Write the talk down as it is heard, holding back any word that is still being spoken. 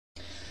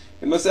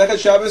In Masechet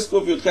Shabbos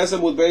Kuf Yud Ches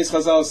Amud Beis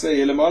Chazal say,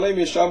 "Elemalei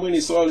mishamrin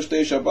Yisrael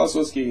shtei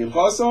Shabbosos ki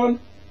hilchason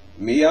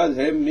miyad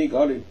hem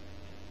nigalim."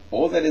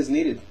 All that is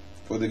needed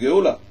for the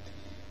Geula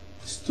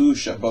is 2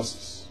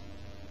 Shabbosos.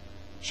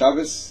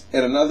 Shabbos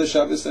and another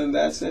Shabbos, and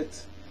that's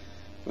it.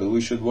 But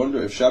we should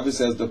wonder, if Shabbos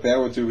has the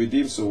power to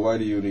redeem, so why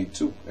do you need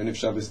 2? And if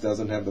Shabbos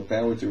doesn't have the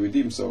power to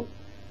redeem, so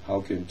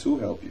how can 2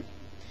 help you?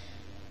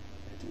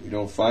 We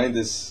don't find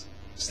this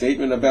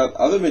statement about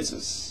other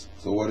mitzvahs.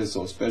 So what is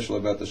so special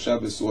about the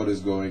Shabbos? What is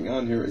going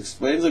on here?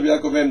 Explains Rabbi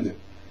Yaakov Emden.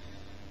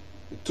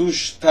 The 2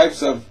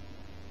 types of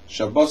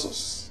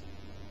Shabbosos,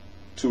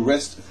 to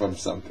rest from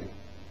something.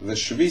 The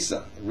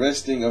Shvisa,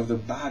 resting of the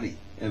body,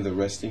 and the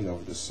resting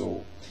of the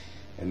soul.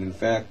 And in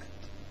fact,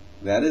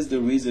 that is the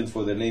reason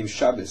for the name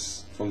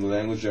Shabbos, from the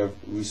language of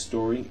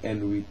restoring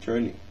and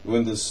returning.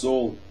 When the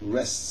soul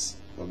rests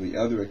from the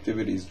other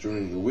activities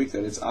during the week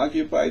that it's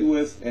occupied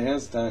with, it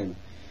has time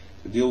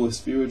to deal with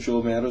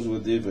spiritual matters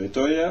with Divrei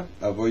Torah,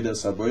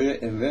 Avodas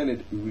Haboyah, and then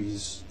it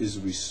is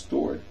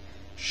restored.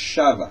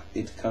 Shava,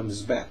 it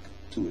comes back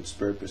to its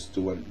purpose, to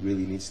what it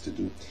really needs to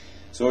do.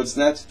 So it's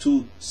not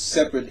 2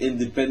 separate,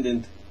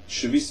 independent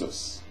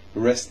Shvisos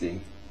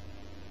resting.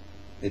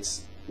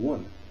 It's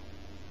one,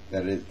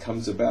 that it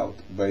comes about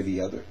by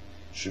the other.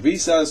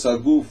 Shvisa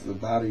Saguf, the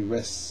body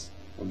rests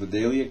from the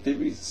daily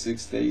activities,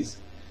 6 days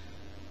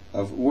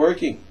of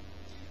working.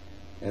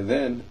 And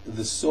then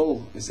the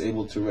soul is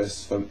able to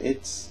rest from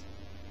its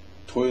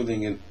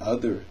toiling in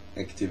other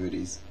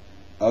activities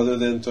other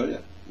than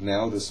Torah.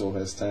 Now the soul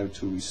has time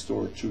to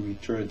restore, to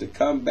return, to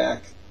come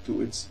back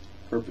to its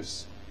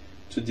purpose,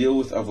 to deal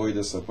with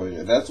Avodas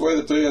Haboyah. That's why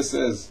the Torah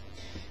says,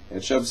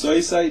 "And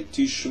Shabbosaisai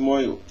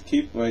tishmoyu,"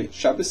 keep my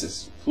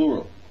Shabbosis,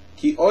 plural,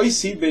 "Ki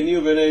oisi beni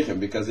uvenechem,"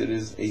 because it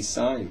is a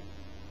sign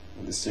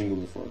in the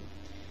singular form.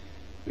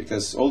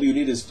 Because all you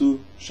need is 2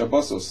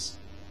 Shabbosos,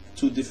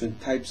 2 different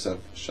types of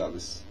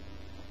Shabbos.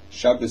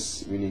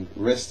 Shabbos meaning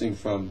resting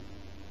from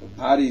the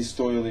body's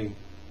toiling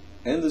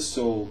and the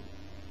soul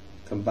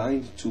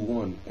combined to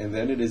one. And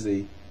then it is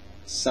a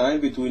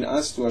sign between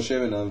us to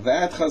Hashem. And on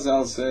that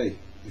Chazal say,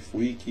 if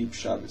we keep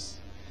Shabbos,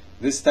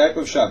 this type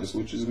of Shabbos,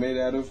 which is made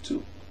out of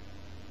 2,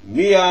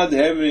 miyad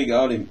hem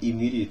nigalim,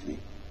 immediately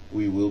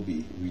we will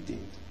be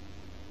redeemed.